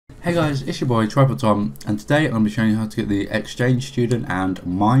Hey guys, it's your boy Tribal Tom, and today I'm going to be showing you how to get the Exchange Student and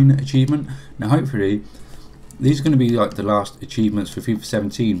Mine achievement. Now hopefully these are going to be like the last achievements for FIFA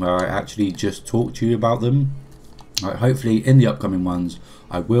 17 where I actually just talk to you about them. Hopefully in the upcoming ones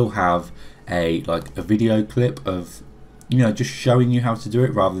I will have a video clip of just showing you how to do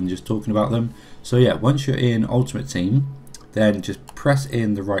it rather than just talking about them. So yeah, once you're in Ultimate Team, then just press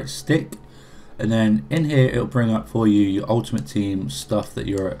in the right stick. And then in here it'll bring up for you your Ultimate Team stuff that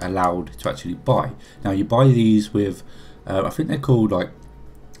you're allowed to actually buy. Now you buy these with, I think they're called like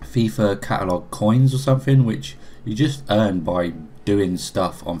FIFA catalog coins or something, which you just earn by doing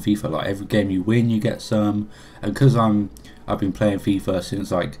stuff on FIFA. Like every game you win you get some, and because I've been playing FIFA since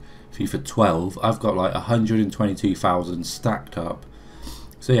like FIFA 12, I've got like 122,000 stacked up.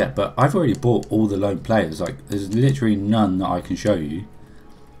 So yeah, but I've already bought all the loan players. Like there's literally none that I can show you.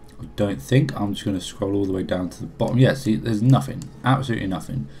 I don't think. I'm just going to scroll all the way down to the bottom. Yeah, see, there's nothing, absolutely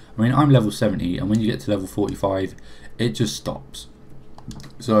nothing. I mean, I'm level 70, and when you get to level 45 it just stops.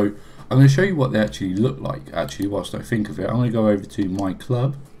 So I'm going to show you what they actually look like actually whilst I think of it. I'm going to go over to my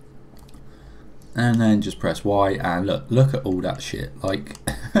club and then just press Y, and look at all that shit. Like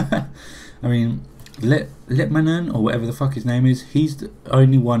I mean, Litmanen or whatever the fuck his name is, he's the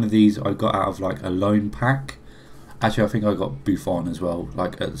only one of these I got out of like a loan pack. Actually, I think I got Buffon as well,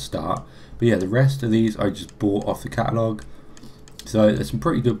 like at the start. But yeah, the rest of these I just bought off the catalogue. So there's some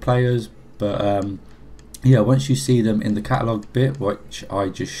pretty good players. But yeah, once you see them in the catalogue bit, which I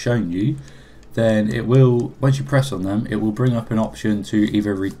just shown you, then it will, once you press on them, it will bring up an option to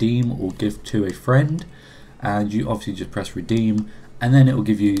either redeem or give to a friend. And you obviously just press redeem, and then it will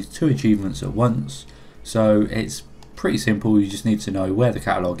give you 2 achievements at once. So it's pretty simple. You just need to know where the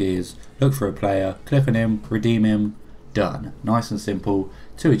catalogue is, look for a player, click on him, redeem him, done. Nice and simple,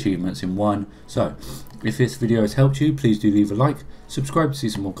 2 achievements in one. So if this video has helped you, please do leave a like, subscribe to see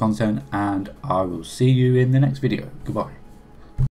some more content, and I will see you in the next video. Goodbye.